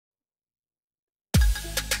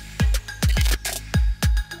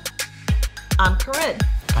I'm Corinne.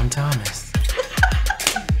 I'm Thomas.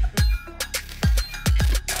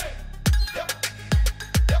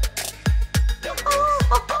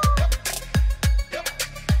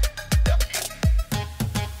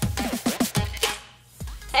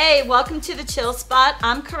 Hey, welcome to the Chill Spot.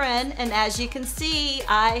 I'm Corinne, and as you can see,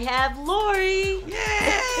 I have Lori.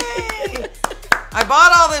 Yay! I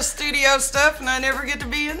bought all this studio stuff and I never get to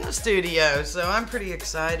be in the studio, so I'm pretty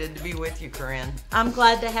excited to be with you, Corinne. I'm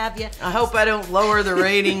glad to have you. I hope I don't lower the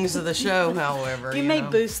ratings of the show, however. You may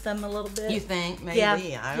boost them a little bit. You think? Maybe.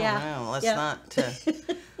 Yeah. I don't know.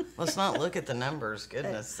 Let's not look at the numbers.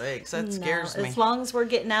 Goodness sakes, that scares me. As long as we're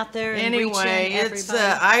getting out there and Anyway, reaching it's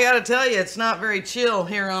everybody. I gotta tell you, it's not very chill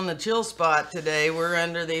here on the Chill Spot today. We're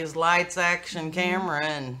under these lights action camera,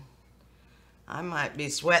 and I might be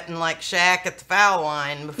sweating like Shaq at the foul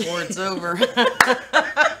line before it's over.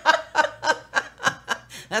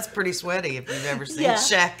 That's pretty sweaty if you've ever seen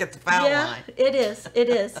Shaq at the foul line. It is. It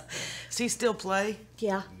is. Does he still play?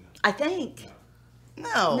 Yeah, I think.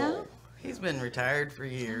 No. He's been retired for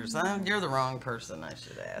years. You're the wrong person I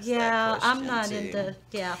should ask. Yeah, that question I'm not to. into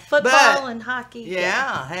football and hockey.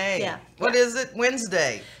 Hey. Yeah. What is it?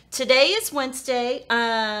 Wednesday. Today is Wednesday,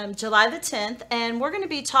 July the 10th, and we're going to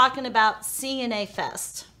be talking about CNA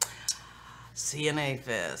Fest. CNA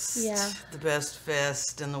Fest. Yeah. The best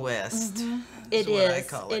fest in the West. Mm-hmm. That's what I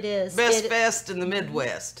call It is. Best fest in the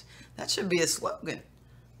Midwest. That should be a slogan.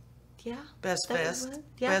 Yeah. Best fest.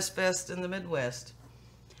 Yeah. Best fest in the Midwest.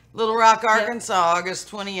 Little Rock, Arkansas,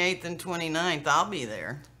 August 28th and 29th. I'll be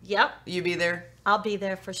there. Yep. You be there? I'll be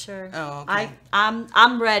there for sure. Oh, okay.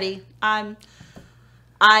 I'm ready. I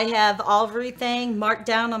have everything marked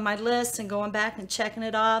down on my list and going back and checking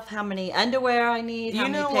it off. How many underwear I need, how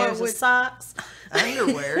many pairs of socks.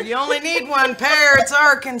 Underwear? You only need one pair. It's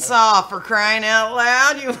Arkansas, for crying out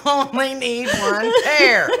loud. You only need one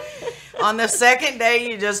pair. On the second day,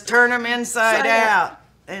 you just turn them inside out.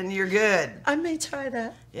 And you're good. I may try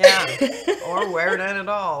that. Yeah. Or wear none at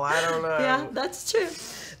all. I don't know. Yeah, that's true.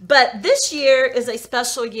 But this year is a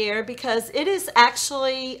special year because it is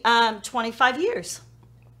actually 25 years.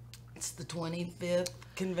 It's the 25th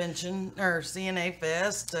convention, or CNA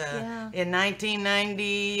Fest. In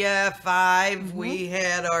 1995, we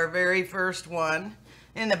had our very first one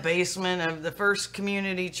in the basement of the First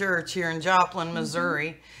Community Church here in Joplin,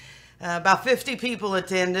 Missouri. About 50 people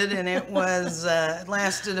attended, and it was it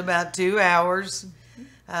lasted about 2 hours.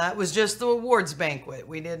 It was just the awards banquet.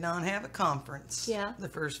 We did not have a conference the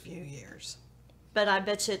first few years. But I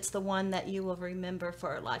bet you it's the one that you will remember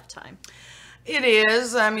for a lifetime. It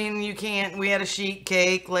is. I mean, you can't. We had a sheet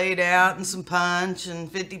cake laid out and some punch,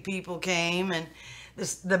 and 50 people came. And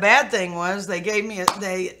the bad thing was they gave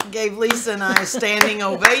Lisa and I a standing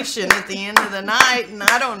ovation at the end of the night, and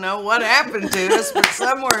I don't know what happened to us, but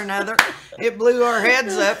somewhere or another it blew our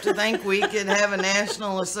heads up to think we could have a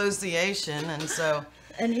national association, and so.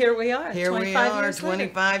 And here we are. Here we are,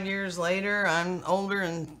 25 years later. I'm older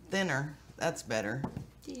and thinner. That's better.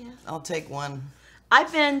 Yeah. I'll take one.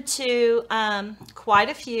 I've been to quite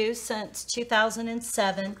a few since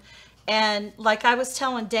 2007. And like I was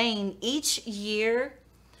telling Dane, each year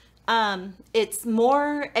it's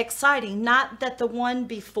more exciting. Not that the one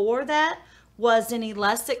before that was any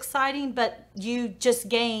less exciting, but you just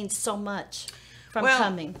gained so much from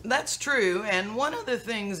coming. That's true. And one of the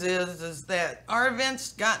things is that our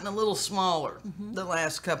event's gotten a little smaller the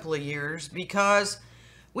last couple of years because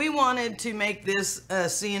we wanted to make this a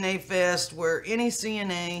CNA Fest where any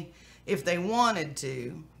CNA, if they wanted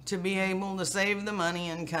to be able to save the money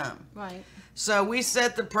and come. Right. So we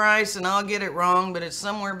set the price, and I'll get it wrong, but it's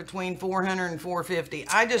somewhere between $400 and $450.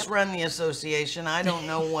 I just run the association. I don't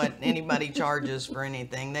know what anybody charges for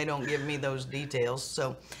anything. They don't give me those details.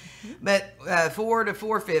 So, but $400 to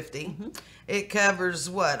 $450. It covers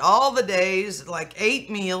what? All the days, like 8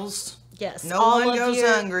 meals. Yes. No one goes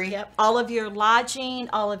hungry. Yep. All of your lodging,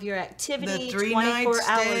 all of your activity, The 3 night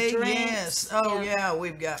 24-hour stay, drinks. yes. Oh yeah,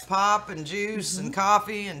 we've got pop and juice and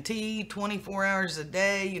coffee and tea 24 hours a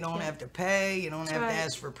day. You don't have to pay. You don't have to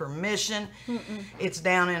ask for permission. It's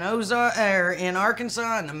down in in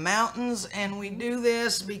Arkansas in the mountains, and we do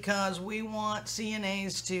this because we want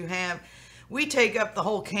CNAs to have. We take up the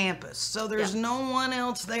whole campus, so there's no one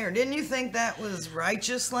else there. Didn't you think that was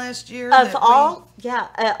righteous last year?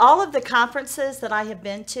 All of the conferences that I have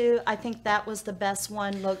been to, I think that was the best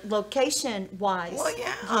one location-wise. Well,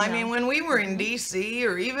 yeah. I mean, when we were in D.C.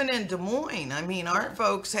 or even in Des Moines, I mean, our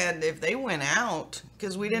folks had, if they went out,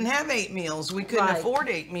 because we didn't have 8 meals, we couldn't afford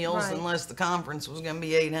 8 meals unless the conference was going to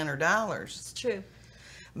be $800. It's true.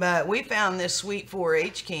 But we found this sweet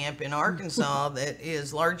 4-H camp in Arkansas that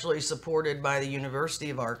is largely supported by the University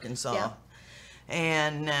of Arkansas.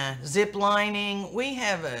 and zip lining. We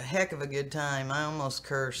have a heck of a good time. I almost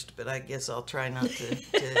cursed, but I guess I'll try not to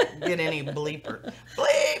get any bleeper.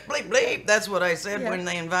 Bleep, bleep, bleep. That's what I said when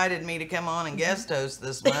they invited me to come on and guest host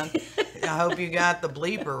this month. I hope you got the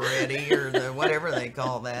bleeper ready, or the whatever they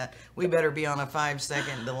call that. We better be on a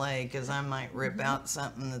 5-second delay, because I might rip out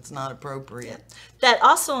something that's not appropriate. That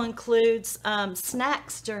also includes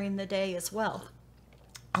snacks during the day as well.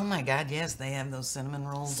 Oh my God, yes, they have those cinnamon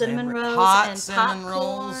rolls. Cinnamon rolls hot and cinnamon popcorn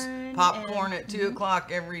rolls, popcorn at 2 o'clock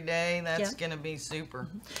every day. That's going to be super.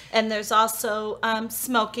 And there's also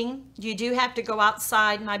smoking. You do have to go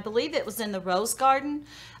outside, and I believe it was in the Rose Garden,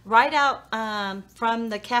 right out from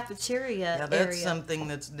the cafeteria Yeah, that's area. something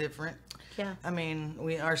that's different. Yeah. I mean,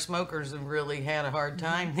 our smokers have really had a hard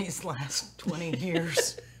time these last 20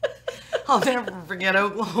 years. I'll never forget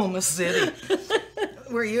Oklahoma City.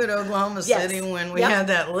 Were you at Oklahoma City when we had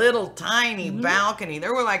that little tiny balcony?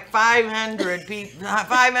 There were like 500 people,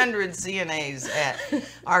 500 CNAs at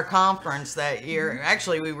our conference that year.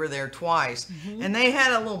 Actually, we were there twice. And they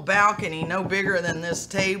had a little balcony no bigger than this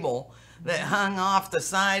table that hung off the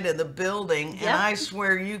side of the building. And I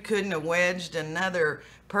swear you couldn't have wedged another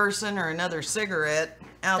person or another cigarette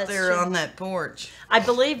out there on that porch. I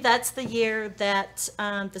believe that's the year that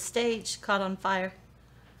the stage caught on fire.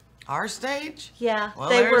 Our stage? Yeah, well,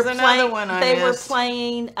 they were playing. They were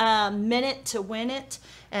playing Minute to Win It,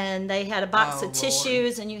 and they had a box of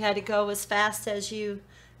tissues, and you had to go as fast as you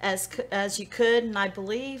could. And I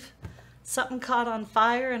believe something caught on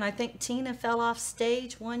fire, and I think Tina fell off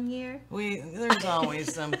stage one year. There's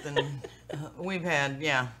always something we've had.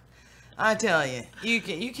 Yeah, I tell you, you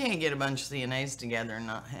can't get a bunch of CNAs together and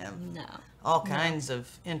not have all kinds of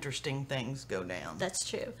interesting things go down. That's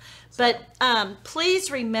true. But please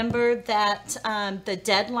remember that the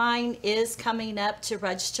deadline is coming up to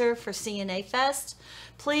register for CNA Fest.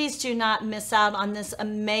 Please do not miss out on this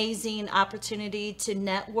amazing opportunity to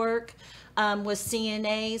network with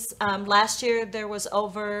CNAs. Last year there was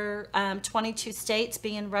over 22 states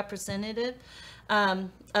being represented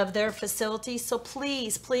of their facilities. So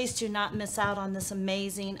please do not miss out on this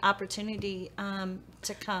amazing opportunity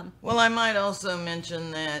to come. Well, I might also mention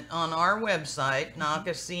that on our website,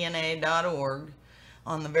 NAHCA.org,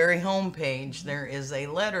 on the very home page, there is a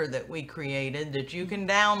letter that we created that you can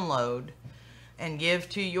download and give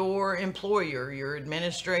to your employer, your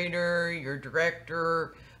administrator, your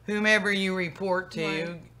director, whomever you report to.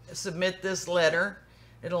 Right. Submit this letter.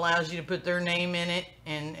 It allows you to put their name in it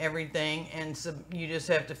and everything, and so you just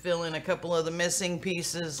have to fill in a couple of the missing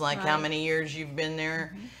pieces, like how many years you've been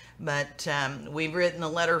there. But we've written a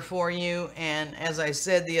letter for you, and as I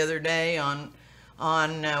said the other day on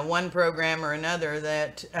one program or another,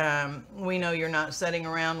 that we know you're not sitting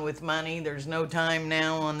around with money. There's no time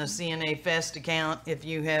now on the CNA Fest account. If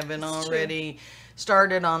you haven't already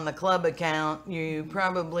started on the club account, you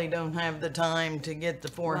probably don't have the time to get the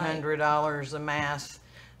 $400 a mass.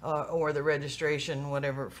 Or the registration,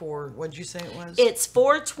 whatever, what'd you say it was? It's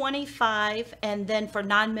 $425, and then for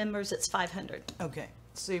non-members, it's $500. Okay,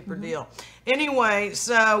 super deal. Anyway,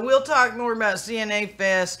 so we'll talk more about CNA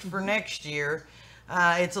Fest for next year.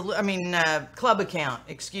 Club account,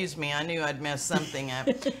 excuse me, I knew I'd messed something up.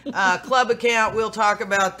 Club account, we'll talk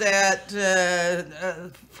about that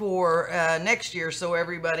for next year, so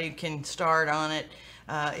everybody can start on it.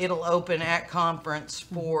 It'll open at conference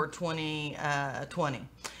for 2020.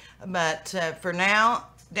 But for now,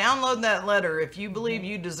 download that letter. If you believe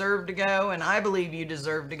you deserve to go, and I believe you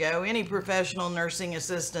deserve to go, any professional nursing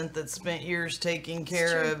assistant that spent years taking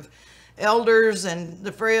care of elders and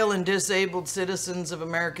the frail and disabled citizens of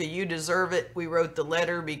America, you deserve it. We wrote the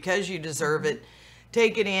letter because you deserve it.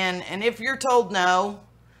 Take it in, and if you're told no,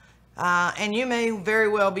 and you may very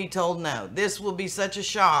well be told no, this will be such a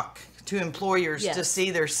shock to employers to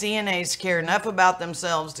see their CNAs care enough about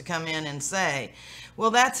themselves to come in and say, well,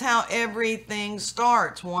 that's how everything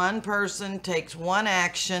starts. One person takes one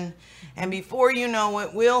action, and before you know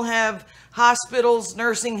it, we'll have hospitals,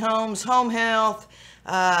 nursing homes, home health,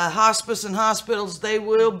 hospice and hospitals. They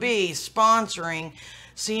will be sponsoring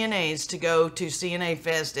CNAs to go to CNA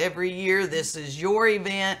Fest every year. This is your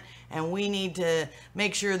event, and we need to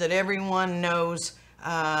make sure that everyone knows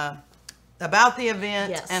about the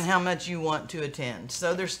event and how much you want to attend.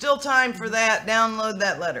 So there's still time for that. Download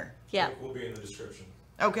that letter. Yeah. Will be in the description.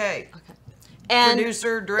 Okay. And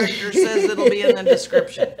producer, director says it'll be in the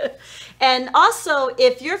description. And also,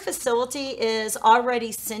 if your facility is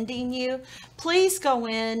already sending you, please go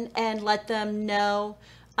in and let them know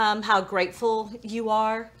how grateful you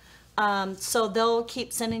are So they'll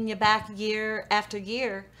keep sending you back year after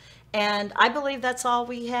year. And I believe that's all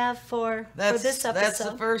we have for this episode. That's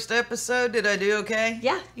the first episode. Did I do okay?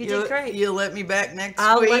 Yeah, you did great. You'll let me back next week?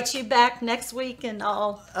 I'll let you back next week and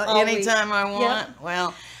all anytime week. I want. Yep.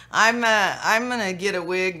 Well, I'm gonna get a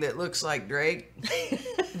wig that looks like Drake,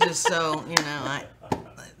 just so you know.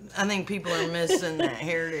 I think people are missing that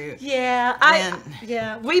hairdo.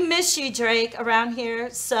 Yeah, we miss you, Drake, around here.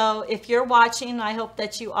 So if you're watching, I hope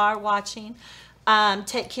that you are watching.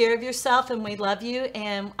 Take care of yourself, and we love you,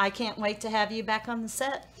 and I can't wait to have you back on the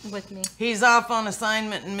set with me. He's off on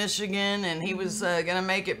assignment in Michigan, and he was gonna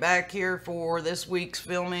make it back here for this week's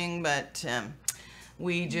filming, but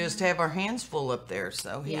we just have our hands full up there,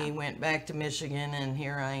 so he went back to Michigan, and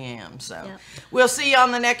here I am. So we'll see you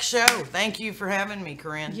on the next show. Thank you for having me,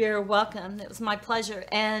 Corinne. You're welcome. It was my pleasure.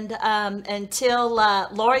 And until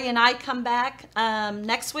Lori and I come back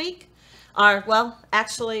next week, or well,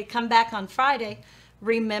 actually come back on Friday,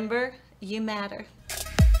 remember, you matter.